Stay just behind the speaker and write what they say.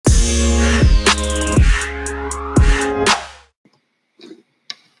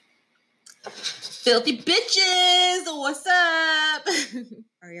Filthy bitches, what's up?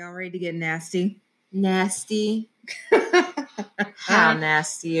 Are y'all ready to get nasty? Nasty. How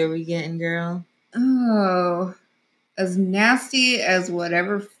nasty are we getting, girl? Oh, as nasty as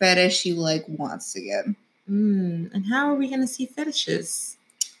whatever fetish you wants to get. And how are we going to see fetishes?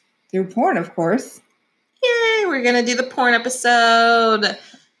 Through porn, of course. Yay, we're going to do the porn episode.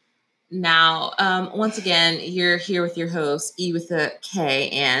 Now, once again, you're here with your host, E with a K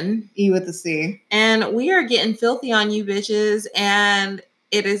and E with a C. And we are getting filthy on you bitches, and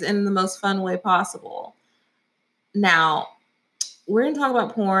it is in the most fun way possible. Now, we're going to talk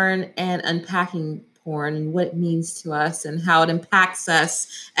about porn and unpacking porn and what it means to us and how it impacts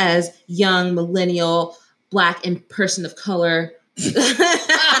us as young, millennial, Black, and person of color.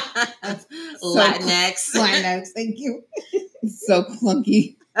 Latinx. Latinx, thank you. It's so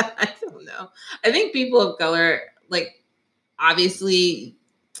clunky. I don't know. I think people of color, obviously,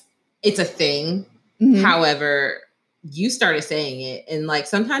 it's a thing. Mm-hmm. However, you started saying it, and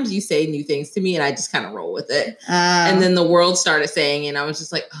sometimes you say new things to me, and I just kind of roll with it. And then the world started saying it, and I was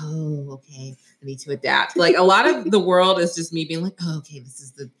just like, oh, okay, I need to adapt. A lot of the world is just me being like, oh, okay, this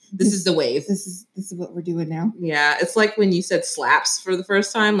is the wave. This is what we're doing now. Yeah, it's like when you said slaps for the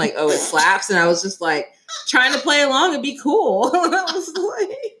first time, oh, it slaps, and I was just trying to play along and be cool. I was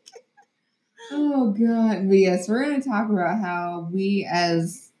like, oh god. But yes, we're going to talk about how we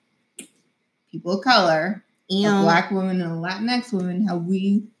as people of color, a Black woman and a Latinx woman, how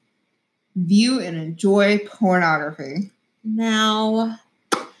we view and enjoy pornography. Now,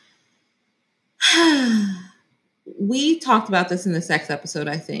 we talked about this in the sex episode,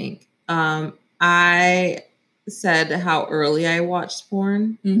 I think. I said how early I watched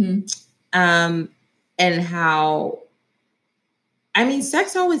porn. Mm-hmm. And how,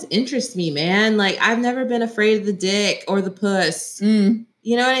 sex always interests me, man. I've never been afraid of the dick or the puss. Mm.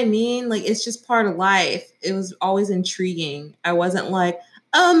 You know what I mean? It's just part of life. It was always intriguing. I wasn't like,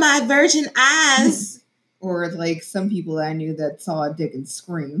 oh, my virgin eyes. Or some people that I knew that saw a dick and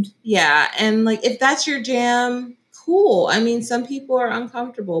screamed. Yeah. And if that's your jam, cool. Some people are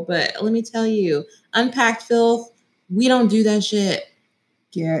uncomfortable, but let me tell you, unpacked filth, we don't do that shit.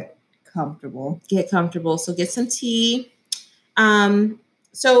 Get comfortable. So get some tea.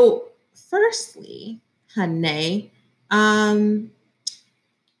 So firstly, honey,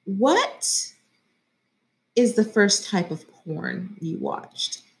 what is the first type of porn you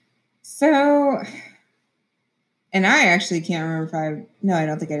watched? So, and I actually can't remember I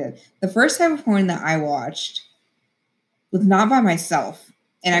don't think I did. The first type of porn that I watched was not by myself.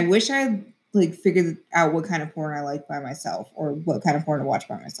 And I wish I figured out what kind of porn I liked by myself or what kind of porn to watch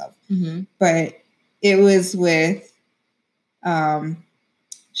by myself. Mm-hmm. But it was with,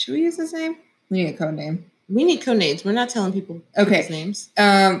 should we use his name? We need a code name. We need code names. We're not telling people people's names.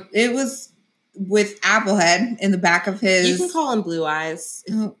 It was with Applehead in the back of his. You can call him Blue Eyes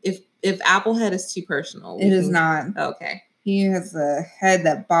if Applehead is too personal. It is not. Okay. He has a head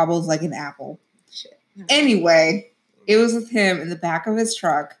that bobbles like an apple. Shit. Anyway, it was with him in the back of his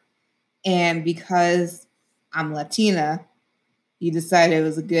truck, and because I'm Latina, he decided it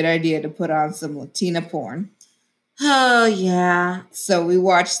was a good idea to put on some Latina porn. Oh yeah. So we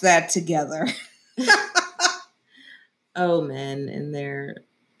watched that together. Oh, men and their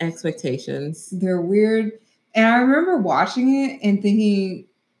expectations. They're weird. And I remember watching it and thinking,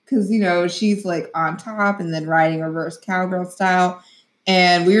 because, she's on top and then riding reverse cowgirl style.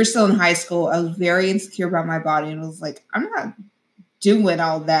 And we were still in high school. I was very insecure about my body. And I was like, I'm not doing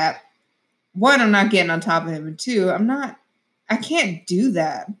all that. One, I'm not getting on top of him. And two, I can't do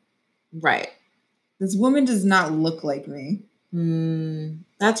that. Right. This woman does not look like me.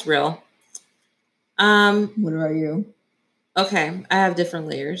 That's real. What about you? Okay, I have different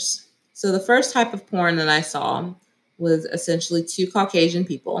layers. So the first type of porn that I saw was essentially two Caucasian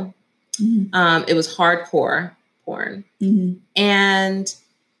people. Mm-hmm. It was hardcore porn. Mm-hmm. And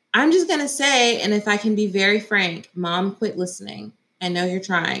I'm just going to say, and if I can be very frank, Mom, quit listening. I know you're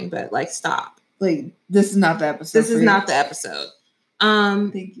trying, but stop. This is not the episode. This is not the episode.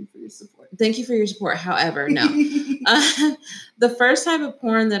 Thank you for your support. Thank you for your support. However, no. The first type of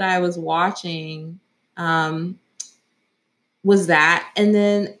porn that I was watching was that. And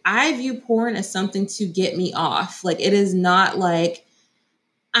then I view porn as something to get me off. It is not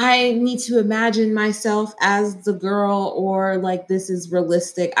I need to imagine myself as the girl or this is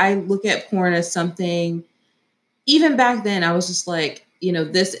realistic. I look at porn as something, even back then, I was just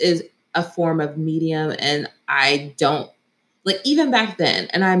this is a form of medium and I don't, even back then,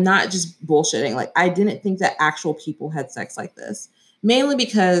 and I'm not just bullshitting, I didn't think that actual people had sex like this. Mainly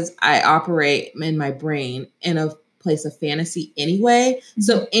because I operate in my brain in a place of fantasy anyway. Mm-hmm.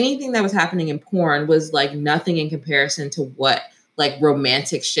 So anything that was happening in porn was like nothing in comparison to what like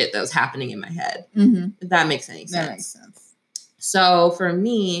romantic shit that was happening in my head. Mm-hmm. If that makes any sense. That makes sense. So for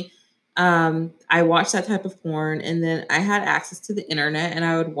me, I watched that type of porn, and then I had access to the internet, and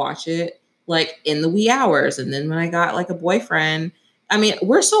I would watch it like in the wee hours. And then when I got like a boyfriend, I mean,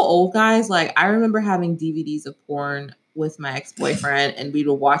 we're so old, guys. Like, I remember having DVDs of porn with my ex-boyfriend, and we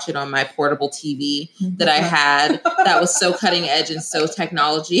would watch it on my portable TV that I had that was so cutting edge and so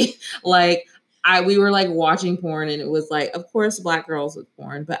technology. Like, we were like watching porn, and it was like, of course, Black girls with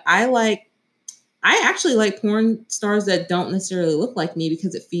porn, but I actually like porn stars that don't necessarily look like me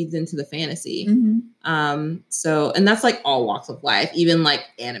because it feeds into the fantasy. Mm-hmm. So, and that's like all walks of life, even like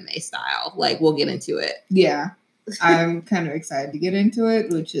anime style. Like, we'll get into it. Yeah. I'm kind of excited to get into it,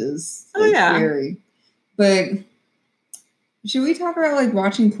 which is like, scary. But should we talk about like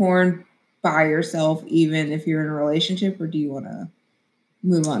watching porn by yourself, even if you're in a relationship, or do you want to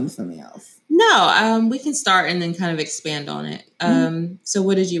move on to something else? No, we can start and then kind of expand on it. Mm-hmm. So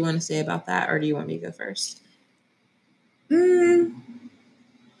what did you want to say about that, or do you want me to go first?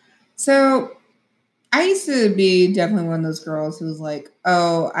 So I used to be definitely one of those girls who was like,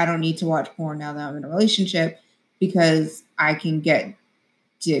 oh, I don't need to watch porn now that I'm in a relationship because I can get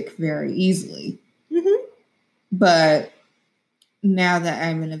dick very easily. Mm-hmm. But now that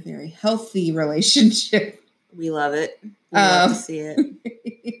I'm in a very healthy relationship, we love it. We love to see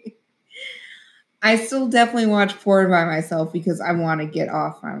it. I still definitely watch porn by myself because I want to get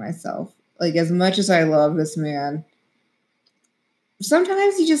off by myself. Like, as much as I love this man,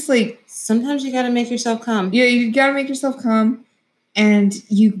 sometimes you just like... Sometimes you got to make yourself come. Yeah, you got to make yourself come, and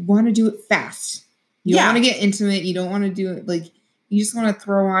you want to do it fast. You don't want to get intimate. You don't want to do it like... You just want to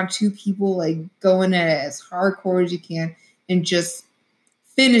throw on two people, like, going at it as hardcore as you can and just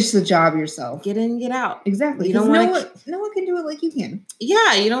finish the job yourself. Get in, get out. Exactly. You don't want no one can do it like you can.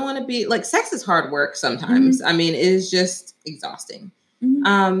 Yeah, you don't want to be... Like, sex is hard work sometimes. Mm-hmm. I mean, it is just exhausting.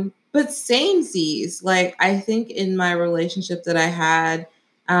 Mm-hmm. But samesies, like, I think in my relationship that I had,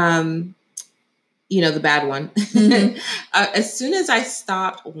 the bad one, mm-hmm. As soon as I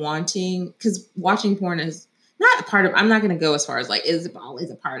stopped wanting... Because watching porn is... not a part of, I'm not going to go as far as like, is always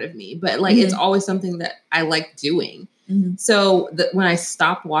a part of me, but like, mm-hmm. it's always something that I like doing. Mm-hmm. So when I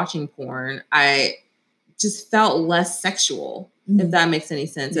stopped watching porn, I just felt less sexual, mm-hmm. if that makes any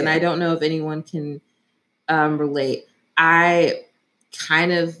sense. Yeah. And I don't know if anyone can relate. I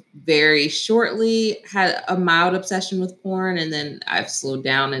kind of very shortly had a mild obsession with porn, and then I've slowed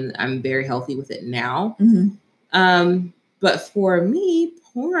down and I'm very healthy with it now. Mm-hmm. But for me,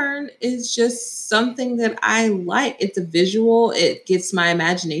 porn is just something that I like. It's a visual. It gets my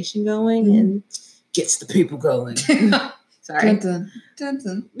imagination going and gets the people going. Sorry. Dun,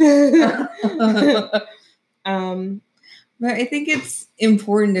 dun. But I think it's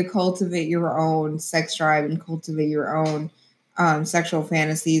important to cultivate your own sex drive and cultivate your own sexual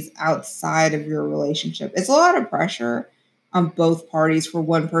fantasies outside of your relationship. It's a lot of pressure on both parties for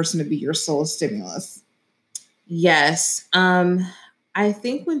one person to be your sole stimulus. Yes. I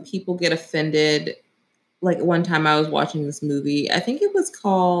think when people get offended, like one time I was watching this movie, I think it was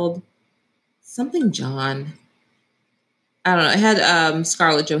called something John. I don't know. It had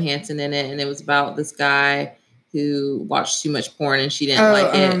Scarlett Johansson in it, and it was about this guy who watched too much porn and she didn't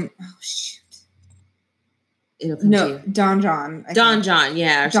like it. Oh, shoot. No, Don John. Don John,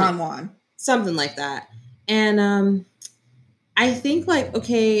 yeah. Don Juan. Something like that. And I think like,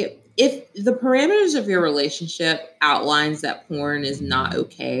 okay, if the parameters of your relationship outlines that porn is not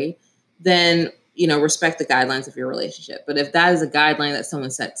okay, then, respect the guidelines of your relationship. But if that is a guideline that someone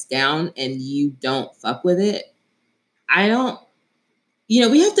sets down and you don't fuck with it, we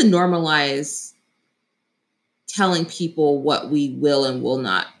have to normalize telling people what we will and will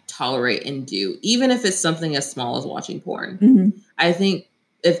not tolerate and do, even if it's something as small as watching porn. Mm-hmm. I think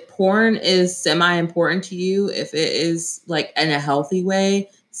if porn is semi-important to you, if it is like in a healthy way,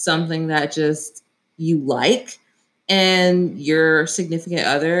 something that just you like, and your significant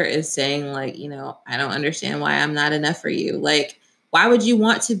other is saying like, I don't understand why I'm not enough for you. Like, why would you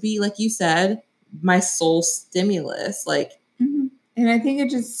want to be, like you said, my sole stimulus? Like, mm-hmm. And I think it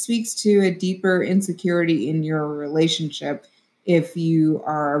just speaks to a deeper insecurity in your relationship if you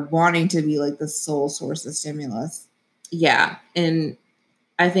are wanting to be like the sole source of stimulus. Yeah. And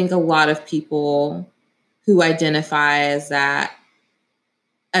I think a lot of people who identify as that,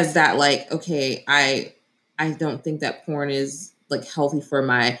 like, okay, I don't think that porn is like healthy for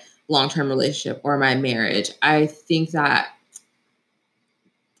my long-term relationship or my marriage. I think they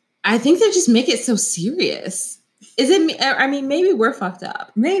just make it so serious. Is it me? I mean, maybe we're fucked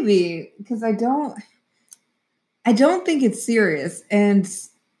up. Maybe, because I don't I don't think it's serious. And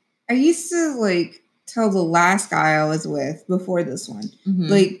I used to like tell the last guy I was with before this one,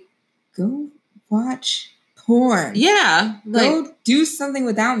 like, go watch porn. Yeah. Go do something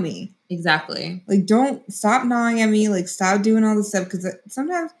without me. Exactly. Like, don't stop gnawing at me. Like, stop doing all this stuff. Because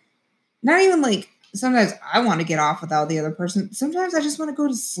sometimes, not even like, sometimes I want to get off without the other person. Sometimes I just want to go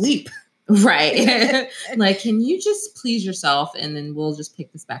to sleep. Right. Like, can you just please yourself and then we'll just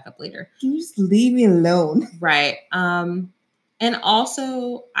pick this back up later? Can you just leave me alone? Right. And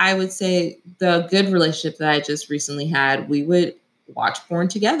also I would say the good relationship that I just recently had, we would watch porn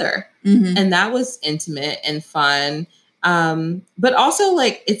together. And that was intimate and fun. But also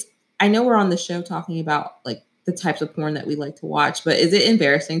like I know we're on the show talking about like the types of porn that we like to watch, but is it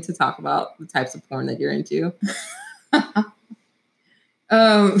embarrassing to talk about the types of porn that you're into?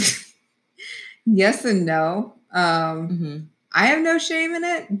 Yes and no. I have no shame in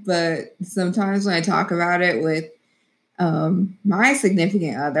it, but sometimes when I talk about it with my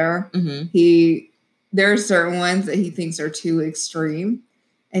significant other, there are certain ones that he thinks are too extreme.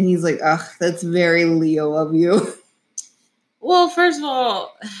 And he's like, ugh, that's very Leo of you. Well, first of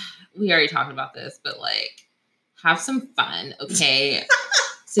all, we already talked about this, but like, have some fun, okay?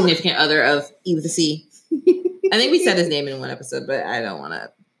 Significant other of E with a C. I think we said his name in one episode, but I don't want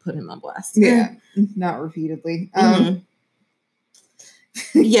to put him on blast. Yeah, not repeatedly.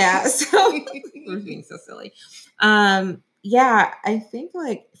 Yeah, so we're being so silly. Yeah, I think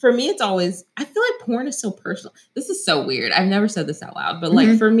like for me, it's always, I feel like porn is so personal. This is so weird. I've never said this out loud, but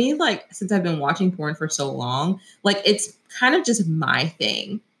like for me, like since I've been watching porn for so long, like it's kind of just my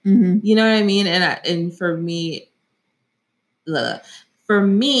thing. You know what I mean? And for me,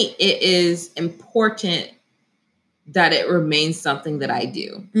 it is important that it remains something that I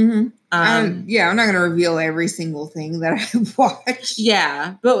do. I'm not going to reveal every single thing that I watch.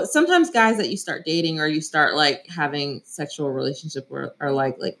 Yeah. But sometimes guys that you start dating or you start like having sexual relationship are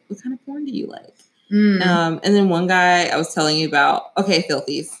like, what kind of porn do you like? And then one guy I was telling you about, okay,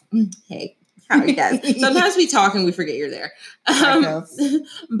 filthies. Hey, how are you guys? Sometimes we talk and we forget you're there.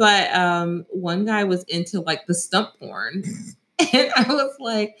 But one guy was into like the stump porn. And I was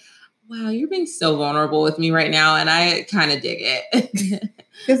like, wow, you're being so vulnerable with me right now. And I kind of dig it.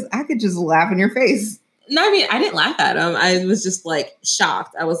 Because I could just laugh in your face. No, I mean, I didn't laugh at him. I was just like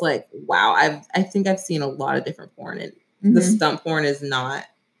shocked. I was like, wow, I think I've seen a lot of different porn. And the stump porn is not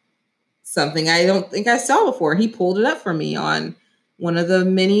something I don't think I saw before. He pulled it up for me on one of the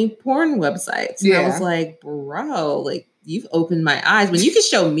many porn websites. And I was like, bro, like you've opened my eyes. When you can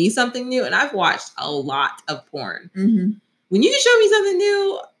show me something new, and I've watched a lot of porn. When you can show me something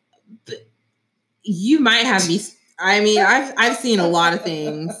new, you might have me. I mean, I've seen a lot of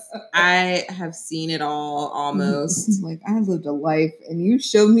things. I have seen it all almost. Like I lived a life, and you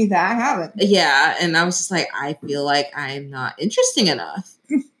showed me that I haven't. Yeah, and I was just like, I feel like I'm not interesting enough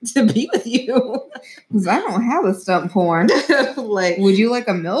to be with you because I don't have a stump porn. Like, would you like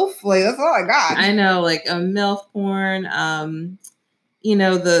a MILF? Like that's all I got. I know, like a MILF porn. You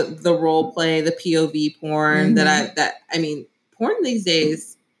know the role play, the POV porn that I mean, porn these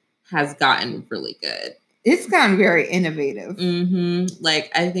days has gotten really good. It's gotten very innovative.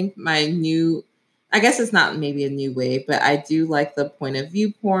 Like, I think I guess it's not maybe a new wave, but I do like the point of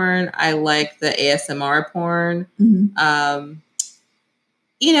view porn. I like the ASMR porn.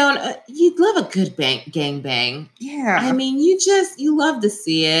 You know, you'd love a good gang bang. Yeah. I mean, you love to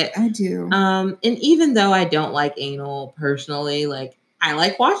see it. I do. And even though I don't like anal personally, like, I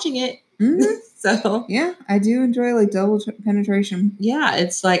like watching it. So yeah, I do enjoy like double penetration. Yeah,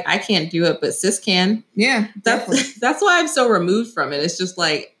 it's like I can't do it, but sis can. Yeah, that's why I'm so removed from it. It's just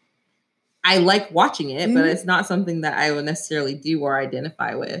like I like watching it, but it's not something that I would necessarily do or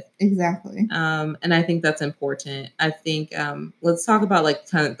identify with. Exactly. And I think that's important. I think let's talk about like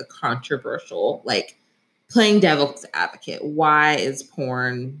kind of the controversial, like playing devil's advocate. Why is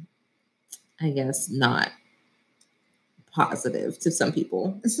porn, I guess, not positive to some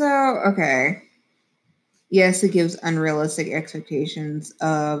people? So, okay. Yes, it gives unrealistic expectations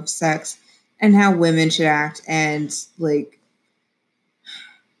of sex and how women should act. And like,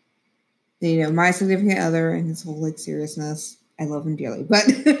 you know, my significant other and his whole like seriousness, I love him dearly. But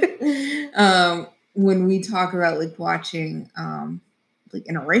when we talk about like watching like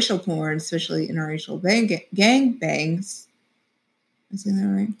interracial porn, especially interracial gang bangs, am I saying that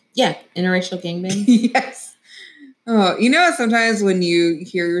right? Yeah, interracial gangbangs. Yes. Oh, you know, sometimes when you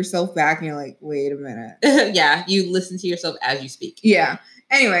hear yourself back and you're like, wait a minute. Yeah, you listen to yourself as you speak. Yeah.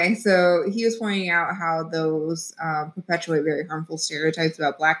 Anyway, so he was pointing out how those perpetuate very harmful stereotypes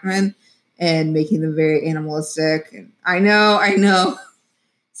about Black men and making them very animalistic. And I know.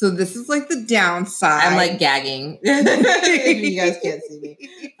 So this is like the downside. I'm like gagging. If you guys can't see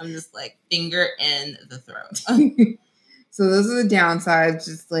me, I'm just like finger in the throat. So those are the downsides,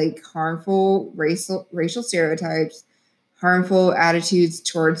 just like harmful racial stereotypes, harmful attitudes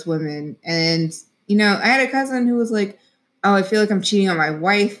towards women. And, you know, I had a cousin who was like, oh, I feel like I'm cheating on my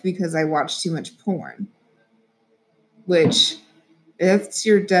wife because I watch too much porn. Which, if that's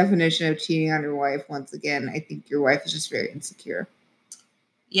your definition of cheating on your wife, once again, I think your wife is just very insecure.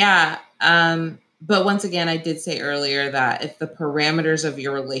 Yeah. But once again, I did say earlier that if the parameters of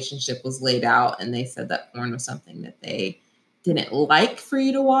your relationship was laid out and they said that porn was something that they didn't like for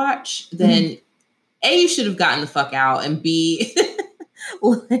you to watch, then A, you should have gotten the fuck out, and B,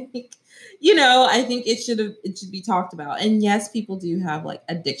 like, you know, I think it should be talked about. And yes, people do have like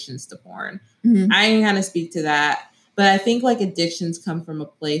addictions to porn. Mm-hmm. I can kind of speak to that, but I think like addictions come from a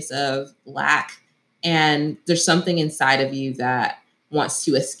place of lack, and there's something inside of you that wants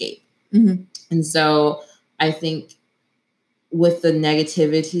to escape. Mm-hmm. And so I think with the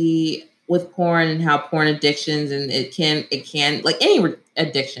negativity with porn and how porn addictions, and it can like any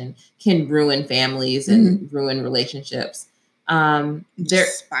addiction can ruin families and ruin relationships. They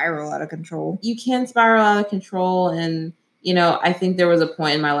spiral out of control. You can spiral out of control. And, you know, I think there was a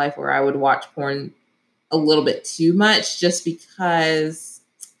point in my life where I would watch porn a little bit too much just because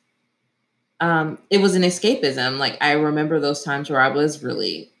it was an escapism. Like, I remember those times where I was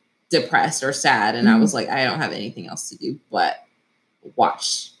really depressed or sad, and I was like, I don't have anything else to do but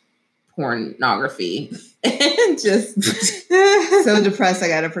watch pornography and just so depressed I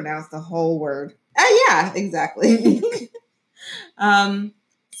gotta pronounce the whole word. Yeah, exactly.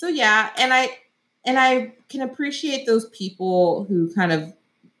 So yeah, and I can appreciate those people who kind of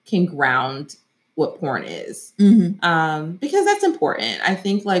can ground what porn is. Because that's important. I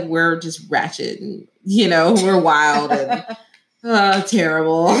think like we're just ratchet and, you know, we're wild and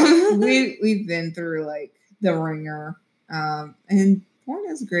terrible. We've been through like the ringer. And porn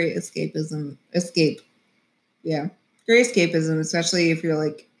is great escape. Yeah. Great escapism, especially if you're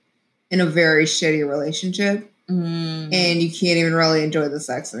like in a very shitty relationship and you can't even really enjoy the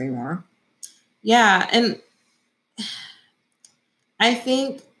sex anymore. Yeah. And I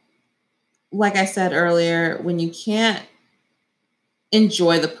think, like I said earlier, when you can't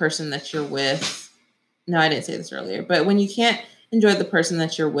enjoy the person that you're with, no, I didn't say this earlier, but when you can't enjoy the person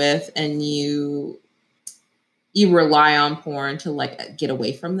that you're with and you rely on porn to like get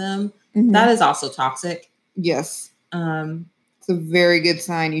away from them, that is also toxic. Yes. It's a very good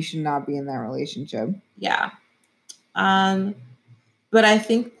sign you should not be in that relationship. Yeah. But I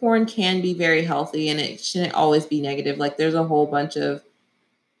think porn can be very healthy, and it shouldn't always be negative. Like, there's a whole bunch of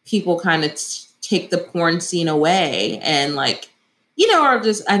people kind of take the porn scene away and like, you know, or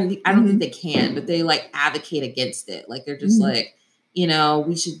just, I don't think they can, but they like advocate against it. Like, they're just like, you know,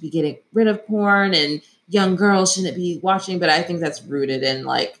 we should be getting rid of porn and young girls shouldn't be watching. But I think that's rooted in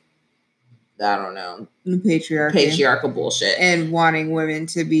like, I don't know, the patriarchal bullshit, and wanting women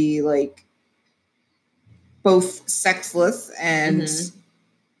to be like both sexless and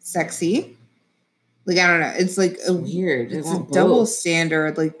sexy. Like, I don't know. It's like weird. It's a double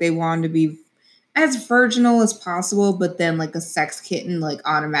standard. Like, they want to be as virginal as possible, but then like a sex kitten, like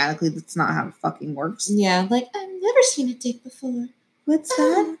automatically, that's not how it fucking works. Yeah, like, I've never seen a dick before. What's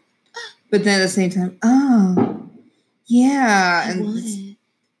that? But then at the same time, oh, yeah, and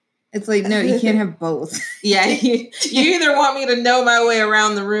it's like, no, you can't have both. Yeah, you either want me to know my way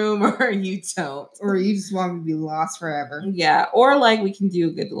around the room or you don't. Or you just want me to be lost forever. Yeah, or like we can do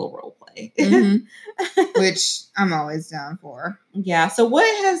a good little role play. Which I'm always down for. Yeah, so what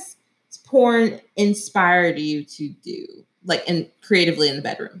has porn inspired you to do, like creatively in the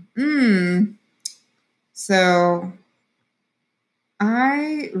bedroom? So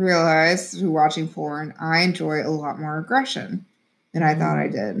I realized through watching porn, I enjoy a lot more aggression than I thought I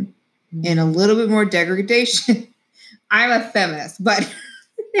did. And a little bit more degradation. I'm a feminist, but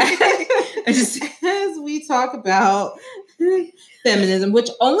as we talk about feminism, which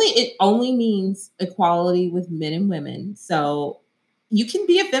only means equality with men and women. So you can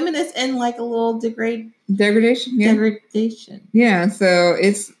be a feminist and like a little degradation. Yeah. Degradation. Yeah. So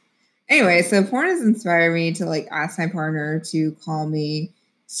so porn has inspired me to like ask my partner to call me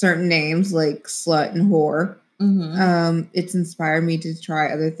certain names like slut and whore. It's inspired me to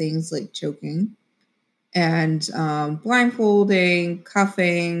try other things like choking and blindfolding,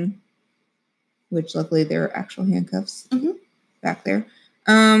 cuffing, which luckily there are actual handcuffs back there.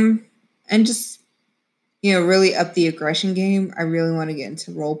 And just, you know, really up the aggression game. I really want to get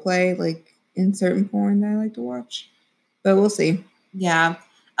into role play, like in certain porn that I like to watch, but we'll see. Yeah.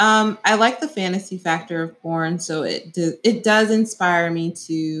 I like the fantasy factor of porn, so it does inspire me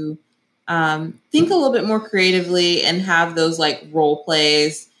to think a little bit more creatively and have those like role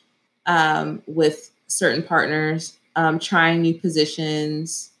plays with certain partners. Trying new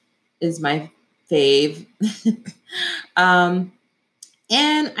positions is my fave. And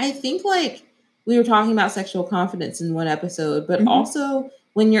I think like we were talking about sexual confidence in one episode, but also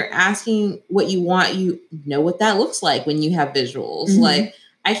when you're asking what you want, you know what that looks like when you have visuals. Like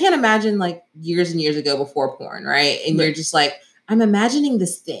I can't imagine like years and years ago before porn, right? And you're just like, I'm imagining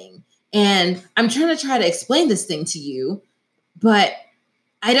this thing and I'm trying to explain this thing to you, but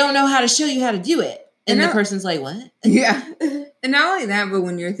I don't know how to show you how to do it. And the person's like, what? Yeah. And not only that, but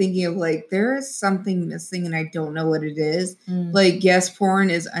when you're thinking of like, there is something missing and I don't know what it is. Like, yes, porn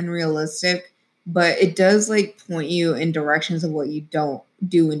is unrealistic, but it does like point you in directions of what you don't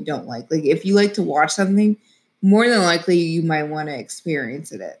do and don't like. Like if you like to watch something, more than likely you might want to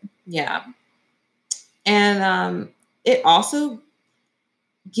experience it. Yeah. And it also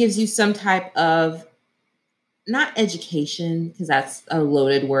gives you some type of, not education, because that's a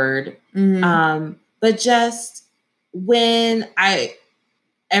loaded word, but just when a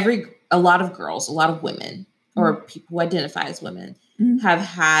lot of girls, a lot of women, or people who identify as women, have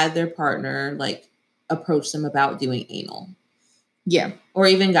had their partner like approach them about doing anal. Yeah. Or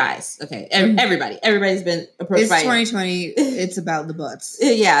even guys. Okay. Everybody's been approached by anal. It's 2020. It's about the butts.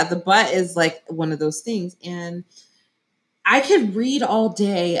 Yeah. The butt is like one of those things. And I could read all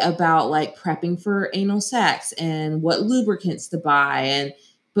day about like prepping for anal sex and what lubricants to buy.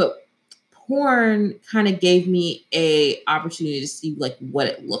 But porn kind of gave me a opportunity to see like what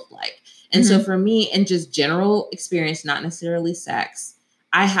it looked like. And so for me, and just general experience, not necessarily sex,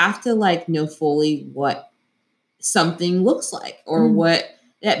 I have to like know fully what something looks like or what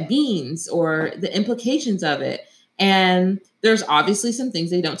that means or the implications of it. And there's obviously some things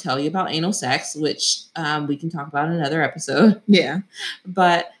they don't tell you about anal sex, which we can talk about in another episode. Yeah.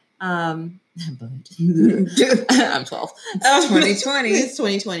 But I'm 12. It's 2020. It's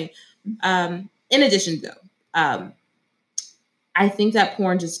 2020. In addition, though, I think that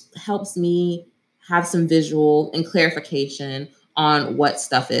porn just helps me have some visual and clarification on what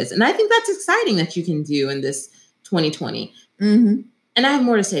stuff is. And I think that's exciting that you can do in this 2020. And I have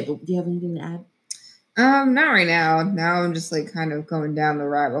more to say, but do you have anything to add? Not right now. Now I'm just like kind of going down the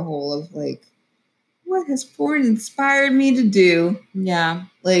rabbit hole of like, what has porn inspired me to do? Yeah.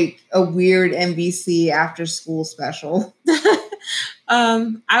 Like a weird NBC after school special.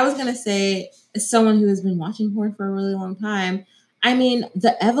 I was going to say, as someone who has been watching porn for a really long time, I mean,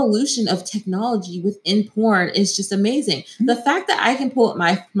 the evolution of technology within porn is just amazing. The fact that I can pull up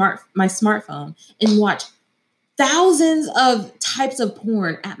my smartphone and watch thousands of types of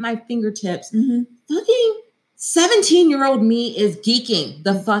porn at my fingertips, fucking 17-year-old me is geeking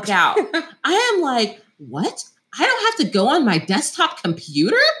the fuck out. I am like, what? I don't have to go on my desktop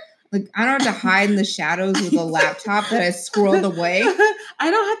computer? Like, I don't have to hide in the shadows with a laptop that I scrolled away.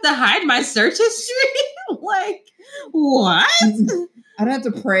 I don't have to hide my search history. Like, what? I don't have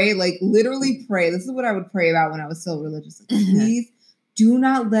to pray, like literally pray. This is what I would pray about when I was so religious. Like, please do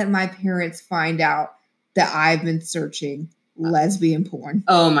not let my parents find out that I've been searching lesbian porn.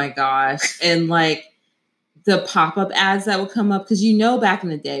 Oh my gosh. And like the pop-up ads that would come up, because back in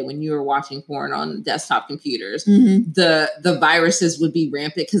the day when you were watching porn on desktop computers, the viruses would be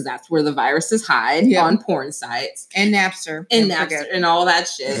rampant because that's where the viruses hide on porn sites. And Napster. And all that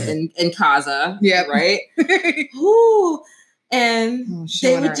shit. And Kazaa. Yeah. Right? Ooh. And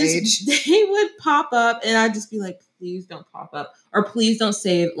they would pop up and I'd just be like, please don't pop up. Or please don't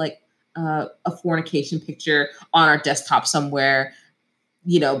save like a fornication picture on our desktop somewhere.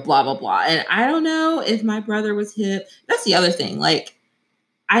 Blah, blah, blah. And I don't know if my brother was hip. That's the other thing. Like,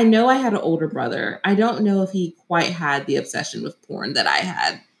 I know I had an older brother. I don't know if he quite had the obsession with porn that I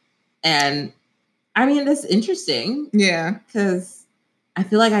had. And I mean, that's interesting. Yeah. Because I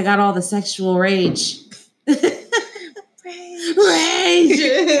feel like I got all the sexual rage. Rage!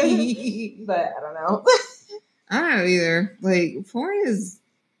 But I don't know. I don't know either. Like, porn is...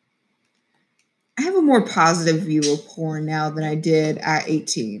 I have a more positive view of porn now than I did at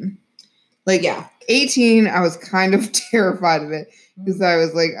 18. Like, 18, I was kind of terrified of it because I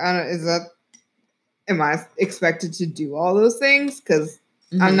was like, am I expected to do all those things? Because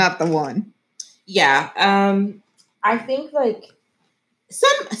I'm not the one. Yeah. I think like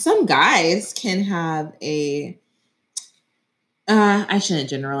some guys can have I shouldn't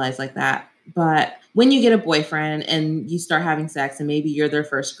generalize like that, but when you get a boyfriend and you start having sex and maybe you're their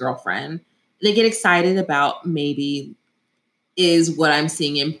first girlfriend, they get excited about maybe is what I'm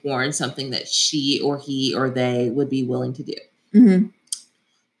seeing in porn something that she or he or they would be willing to do.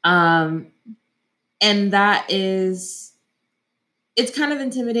 And that is, it's kind of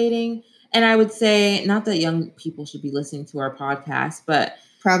intimidating. And I would say, not that young people should be listening to our podcast, but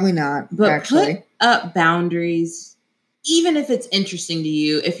probably not. But actually, put up boundaries, even if it's interesting to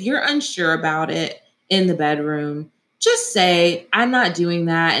you. If you're unsure about it in the bedroom, just say, I'm not doing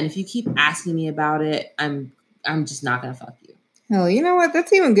that. And if you keep asking me about it, I'm just not gonna fuck you. Hell, you know what?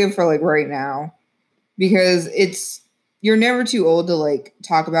 That's even good for like right now. Because you're never too old to like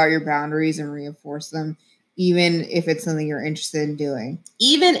talk about your boundaries and reinforce them, even if it's something you're interested in doing.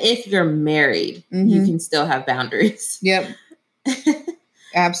 Even if you're married, you can still have boundaries. Yep.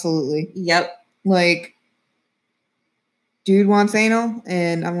 Absolutely. Yep. Like, dude wants anal,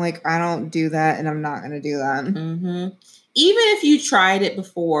 and I'm like, I don't do that, and I'm not going to do that. Mm-hmm. Even if you tried it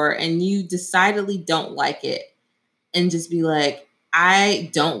before and you decidedly don't like it, and just be like, I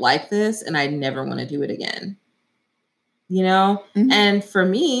don't like this, and I never want to do it again. You know? Mm-hmm. And for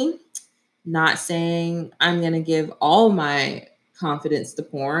me, not saying I'm going to give all my confidence to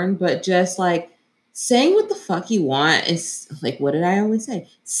porn, but just like saying what the fuck you want is like, what did I always say?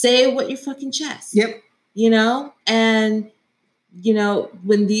 Say what your fucking chest. Yep. You know? And, you know,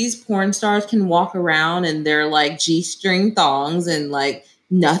 when these porn stars can walk around and they're like G-string thongs and like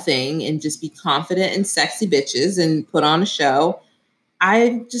nothing and just be confident and sexy bitches and put on a show,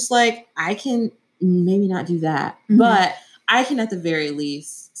 I'm just like, I can maybe not do that, but I can at the very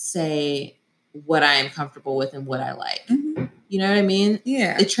least say what I am comfortable with and what I like. Mm-hmm. You know what I mean?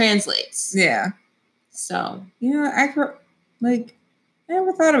 Yeah. It translates. Yeah. So, you know, I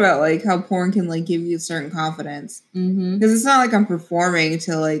never thought about like how porn can like give you a certain confidence. Because it's not like I'm performing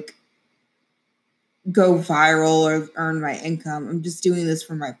to like go viral or earn my income. I'm just doing this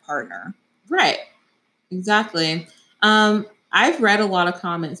for my partner. Right. Exactly. I've read a lot of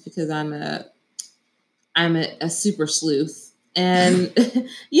comments because I'm a super sleuth. And,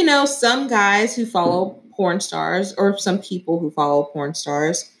 you know, some guys who follow porn stars or some people who follow porn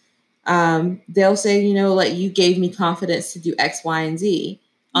stars, they'll say, you know, like, you gave me confidence to do X, Y, and Z.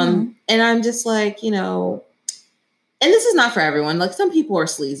 And I'm just like, you know, and this is not for everyone. Like, some people are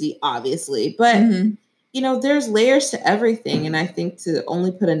sleazy, obviously, but you know, there's layers to everything. And I think to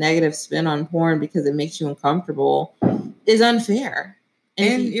only put a negative spin on porn because it makes you uncomfortable is unfair.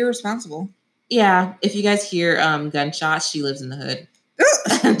 And irresponsible. Yeah. If you guys hear gunshots, she lives in the hood.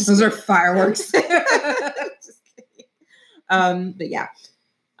 Those are fireworks. Just kidding. But yeah.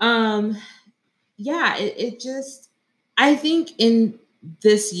 Yeah, it just, I think in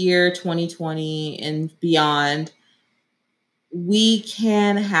this year, 2020 and beyond, we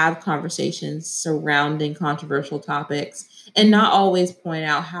can have conversations surrounding controversial topics and not always point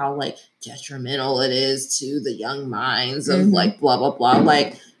out how like detrimental it is to the young minds of like blah, blah, blah.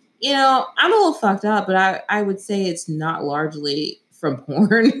 Like, you know, I'm a little fucked up, but I would say it's not largely from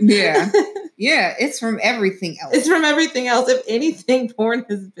porn. Yeah. Yeah. It's from everything else. It's from everything else. If anything, porn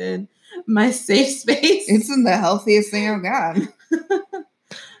has been my safe space. It's the healthiest thing I've got.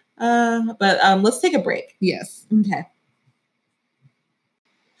 But let's take a break. Yes. Okay.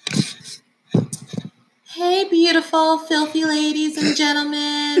 Hey, beautiful, filthy ladies and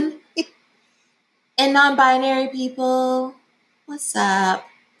gentlemen, and non-binary people. What's up,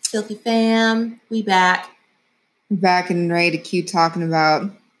 filthy fam? We back. We're back and ready to keep talking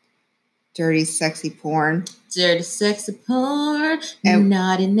about dirty, sexy porn. Dirty, sexy porn. And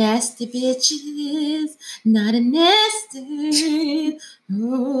naughty, nasty bitches. Naughty, nasty.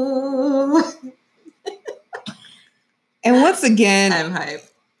 Ooh. And once again, I'm hyped.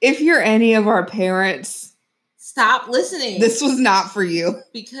 If you're any of our parents, stop listening. This was not for you.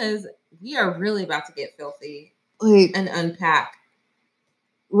 Because we are really about to get filthy and unpack.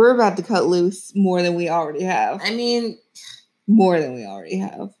 We're about to cut loose more than we already have. I mean, more than we already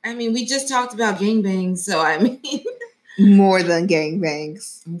have. I mean, we just talked about gangbangs, so I mean, more than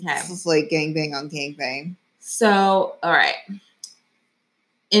gangbangs. Okay, this is like gangbang on gangbang. So, all right.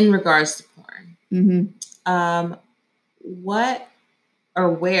 In regards to porn, what or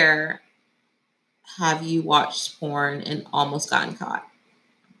where have you watched porn and almost gotten caught?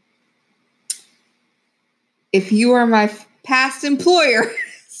 If you are my past employer,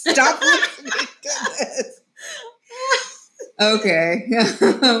 stop listening to this. Okay.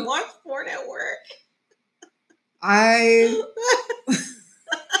 Watch porn at work.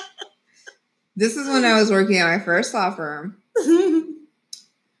 This is when I was working at my first law firm.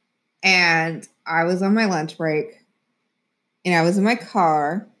 And I was on my lunch break. And I was in my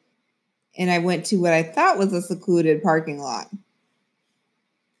car. And I went to what I thought was a secluded parking lot.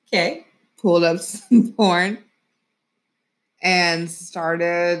 Okay. Pulled up some porn. And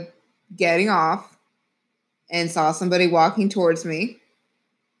started getting off. And saw somebody walking towards me.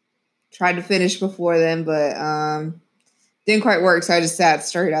 Tried to finish before then, but didn't quite work. So I just sat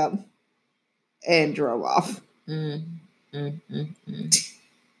straight up and drove off.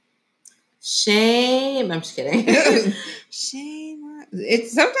 Shame. I'm just kidding. Shame.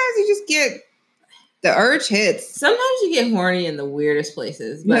 It's sometimes you just get the urge hits. Sometimes you get horny in the weirdest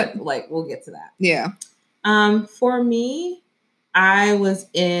places, but like we'll get to that. Yeah. For me, I was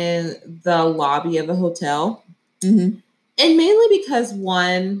in the lobby of a hotel, mm-hmm. and mainly because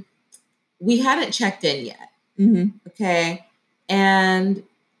one, we hadn't checked in yet. Mm-hmm. Okay, and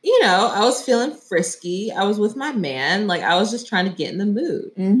you know, I was feeling frisky. I was with my man, like I was just trying to get in the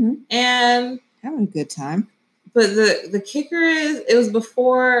mood, and having a good time. But the kicker is, it was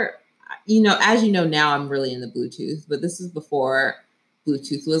before, you know, as you know now, I'm really into Bluetooth, but this is before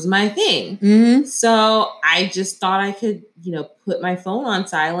Bluetooth was my thing. So I just thought I could, you know, put my phone on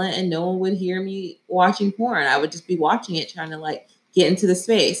silent and no one would hear me watching porn. I would just be watching it, trying to like get into the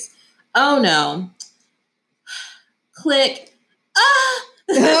space. Oh no. Click. Ah!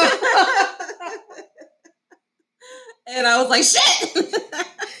 And I was like, shit.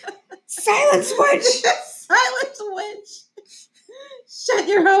 Silent switch. Silent switch. Shut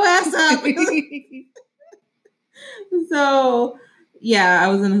your hoe ass up. So, yeah, I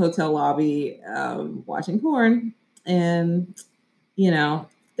was in a hotel lobby watching porn. And, you know,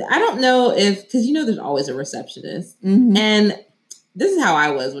 I don't know if, because, you know, there's always a receptionist. And this is how I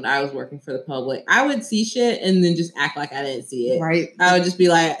was when I was working for the public. I would see shit and then just act like I didn't see it. Right. I would just be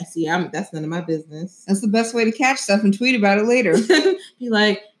like, see, that's none of my business. That's the best way to catch stuff and tweet about it later. Be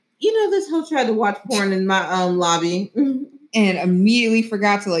like, you know, this hoe tried to watch porn in my lobby. And immediately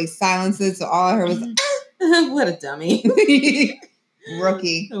forgot to like silence it. So all I heard was, what a dummy.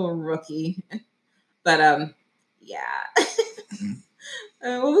 Rookie. Oh, rookie. But, yeah.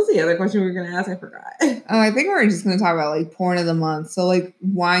 What was the other question we were going to ask? I forgot. Oh, I think we're just going to talk about like porn of the month. So like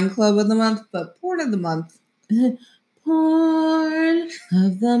wine club of the month, but porn of the month. Porn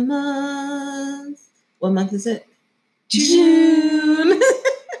of the month. What month is it? June.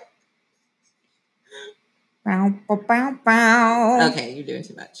 Bow, bow, bow, bow. Okay, you're doing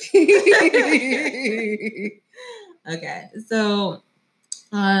too much. Okay, so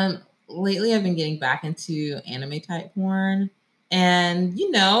lately I've been getting back into anime type porn. And,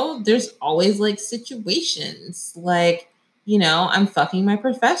 you know, there's always like situations like, you know, I'm fucking my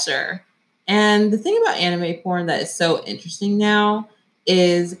professor. And the thing about anime porn that is so interesting now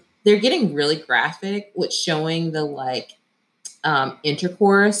is they're getting really graphic with showing the like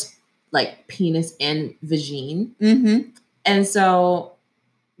intercourse, like penis and vagine. And so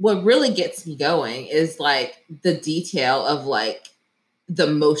what really gets me going is like the detail of like the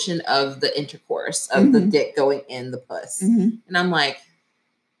motion of the intercourse of the dick going in the puss. And I'm like,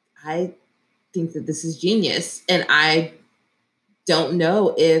 I think that this is genius. And I don't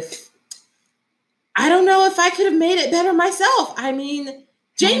know if I could have made it better myself. I mean,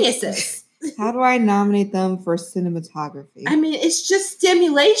 geniuses. How do I nominate them for cinematography? I mean, it's just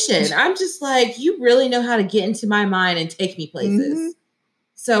stimulation. I'm just like, you really know how to get into my mind and take me places.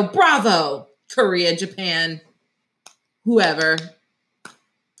 So bravo, Korea, Japan, whoever.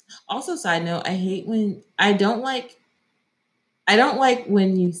 Also, side note, I don't like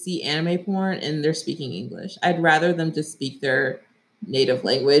when you see anime porn and they're speaking English. I'd rather them just speak their native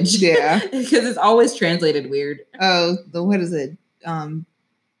language. Yeah. Because it's always translated weird. Oh, what is it?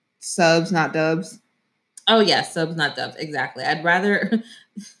 Subs, not dubs. Oh yeah, subs, not dubs. Exactly. I'd rather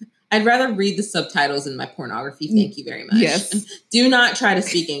read the subtitles in my pornography. Thank you very much. Yes. Do not try to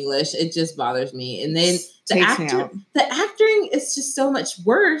speak English. It just bothers me. And then the acting is just so much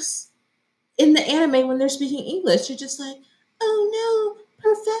worse in the anime when they're speaking English. You're just like, oh no,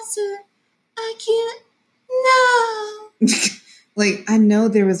 professor, I can't. No. Like, I know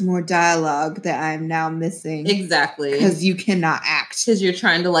there was more dialogue that I'm now missing. Exactly. Because you cannot act. Because you're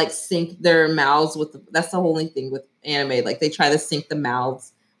trying to like sync their mouths with that's the only thing with anime. Like they try to sync the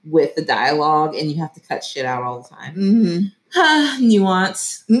mouths with the dialogue and you have to cut shit out all the time.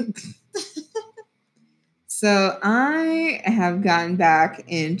 Nuance. So I have gotten back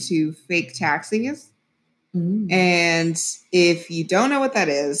into fake taxis. And if you don't know what that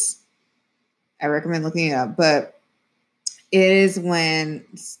is, I recommend looking it up. But it is when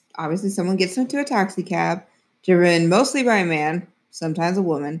obviously someone gets into a taxi cab driven mostly by a man, sometimes a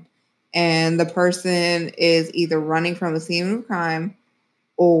woman, and the person is either running from a scene of crime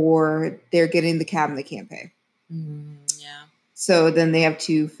or they're getting the cab and they can't pay. Yeah. So then they have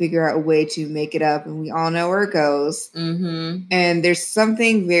to figure out a way to make it up, and we all know where it goes. And there's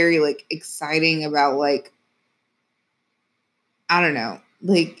something very like exciting about like, I don't know,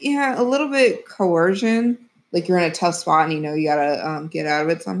 like, yeah, a little bit coercion, like you're in a tough spot and you gotta get out of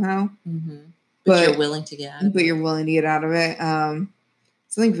it somehow. Mm-hmm. But you're willing to get out of it. But you're willing to get out of it.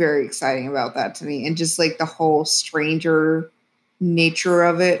 Something very exciting about that to me, and just like the whole stranger nature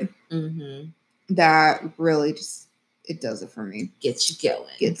of it. Mm-hmm. That really just it does it for me. Gets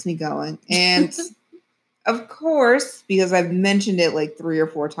me going. And of course, because I've mentioned it like 3 or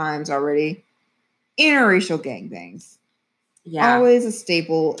 4 times already, interracial gangbangs. Yeah. Always a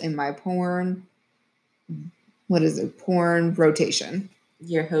staple in my porn. What is it? Porn rotation.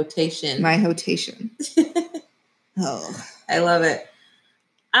 Your hotation. My hotation. Oh. I love it.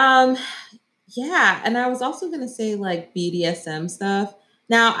 Yeah. And I was also going to say like BDSM stuff.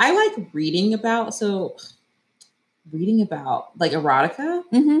 Now, I like reading about like erotica.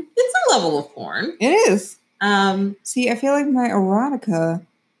 Mm-hmm. It's a level of porn. It is. See, I feel like my erotica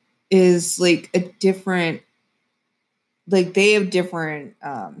is like a different, like they have different,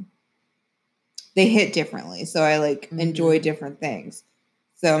 they hit differently. So I like enjoy different things.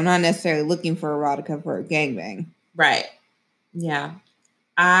 So I'm not necessarily looking for erotica for a gangbang. Right. Yeah.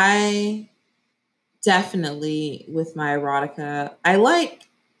 I definitely, with my erotica, I like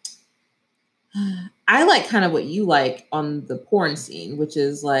kind of what you like on the porn scene, which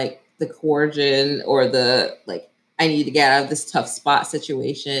is like the coercion or the like, I need to get out of this tough spot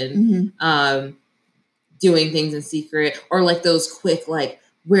situation, doing things in secret, or like those quick, like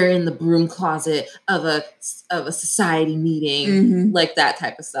we're in the broom closet of a society meeting, like that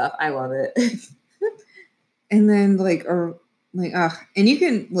type of stuff. I love it. And then and you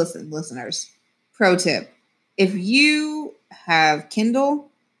can listeners, pro tip, if you have Kindle,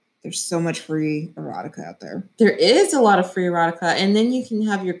 there's so much free erotica out there. There is a lot of free erotica, and then you can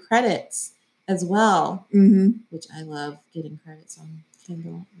have your credits as well, which I love getting credits on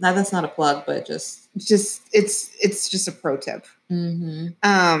Kindle. Now that's not a plug, but it's just a pro tip.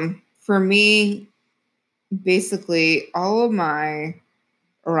 For me, basically all of my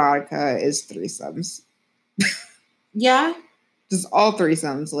erotica is threesomes. Yeah, just all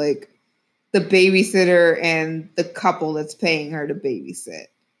threesomes, like the babysitter and the couple that's paying her to babysit.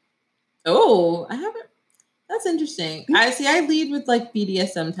 Oh, I haven't. That's interesting. I lead with like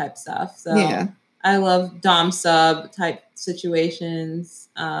BDSM type stuff. So yeah. I love dom sub type situations,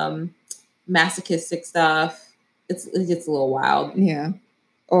 masochistic stuff. It gets a little wild. Yeah.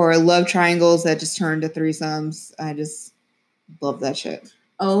 Or love triangles that just turn to threesomes. I just love that shit.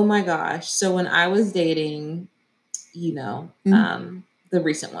 Oh my gosh. So when I was dating, the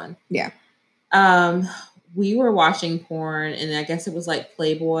recent one. Yeah. We were watching porn, and I guess it was like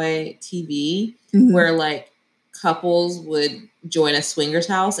Playboy TV, where like couples would join a swingers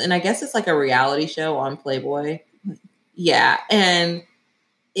house, and I guess it's like a reality show on Playboy. Yeah, and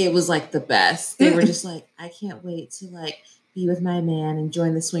it was like the best. They were just like, I can't wait to like be with my man and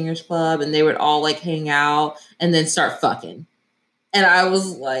join the swingers club, and they would all like hang out and then start fucking. And I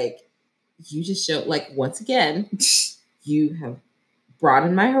was like, you just showed, like, once again, you have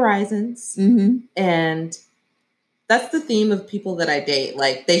broadened my horizons. And that's the theme of people that I date.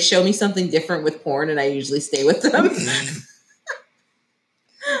 Like, they show me something different with porn, and I usually stay with them.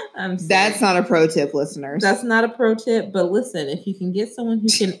 That's not a pro tip, listeners. That's not a pro tip. But listen, if you can get someone who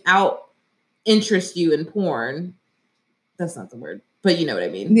can out interest you in porn, that's not the word, but you know what I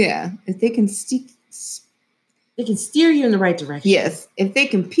mean. Yeah, if they can they can steer you in the right direction. Yes, if they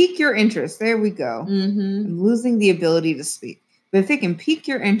can pique your interest, there we go. I'm losing the ability to speak. But if they can pique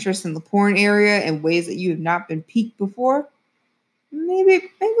your interest in the porn area in ways that you have not been piqued before, maybe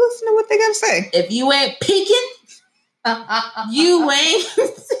listen to what they got to say. If you ain't peeking, you ain't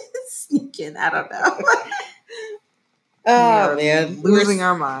sneaking. I don't know. Oh, man. Losing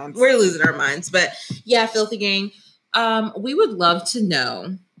our minds. We're losing our minds. But yeah, Filthy Gang, we would love to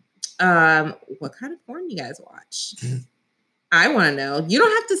know what kind of porn you guys watch. I want to know. You don't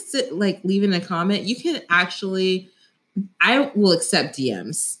have to leave in a comment. You can actually, I will accept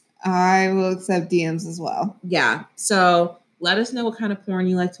DMs. I will accept DMs as well. Yeah. So let us know what kind of porn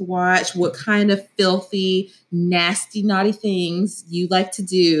you like to watch, what kind of filthy, nasty, naughty things you like to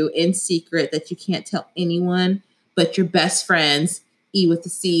do in secret that you can't tell anyone but your best friends, E with a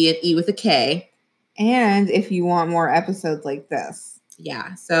C and E with a K. And if you want more episodes like this.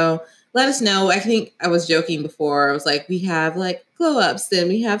 Yeah. So let us know. I think I was joking before. I was like, we have like glow-ups, then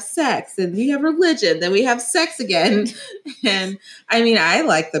we have sex, then we have religion, then we have sex again. And I mean, I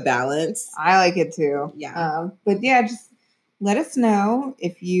like the balance. I like it too. Yeah. But yeah, just let us know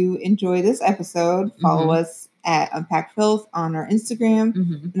if you enjoy this episode. Follow us at Unpacked Filth on our Instagram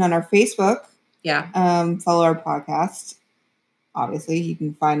and on our Facebook. Yeah. Follow our podcast. Obviously, you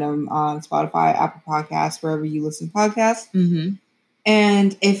can find them on Spotify, Apple Podcasts, wherever you listen to podcasts.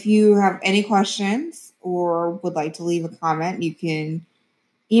 And if you have any questions or would like to leave a comment, you can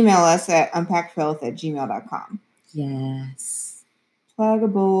email us at unpackfilth@gmail.com. Yes.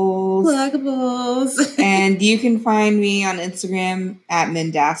 Pluggables. And you can find me on Instagram at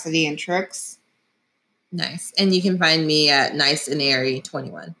Mendacity and Tricks. Nice. And you can find me at Nice and Airy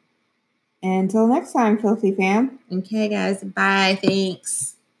 21. Until next time, Filthy fam. Okay, guys. Bye.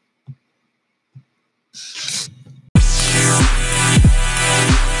 Thanks.